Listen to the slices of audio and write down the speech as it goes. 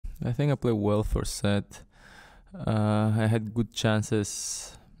I think I played well first set. I had good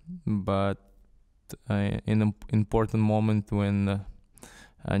chances, but in an important moment when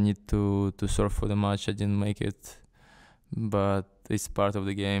I need to serve for the match, I didn't make it. But it's part of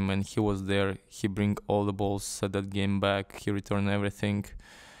the game, and he was there. He bring all the balls at that game back. He returned everything,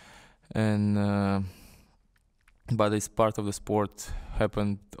 and but it's part of the sport.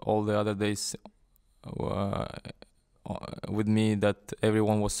 Happened all the other days uh, with me that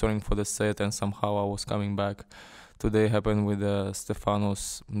everyone was serving for the set, and somehow I was coming back. Today happened with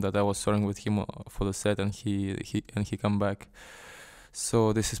Stefanos that I was serving with him for the set, and he come back.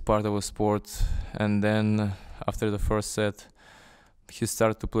 So this is part of a sport. And then after the first set, he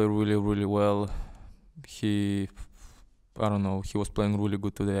started to play really well. I don't know, he was playing really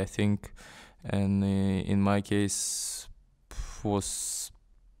good today, I think. And in my case, I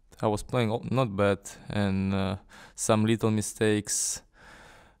was playing not bad, and some little mistakes,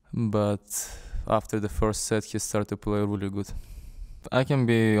 but after the first set he started to play really good. I can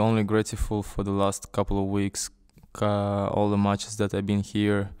be only grateful for the last couple of weeks, all the matches that I've been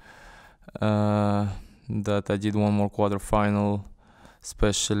here, that I did one more quarterfinal,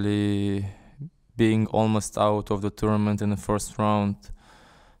 especially being almost out of the tournament in the first round.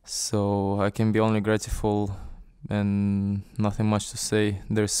 So I can be only grateful and nothing much to say.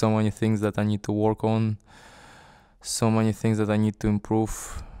 There's so many things that I need to work on, so many things that I need to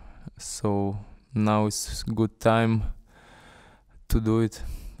improve. So now it's good time to do it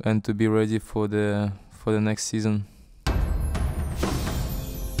and to be ready for the next season.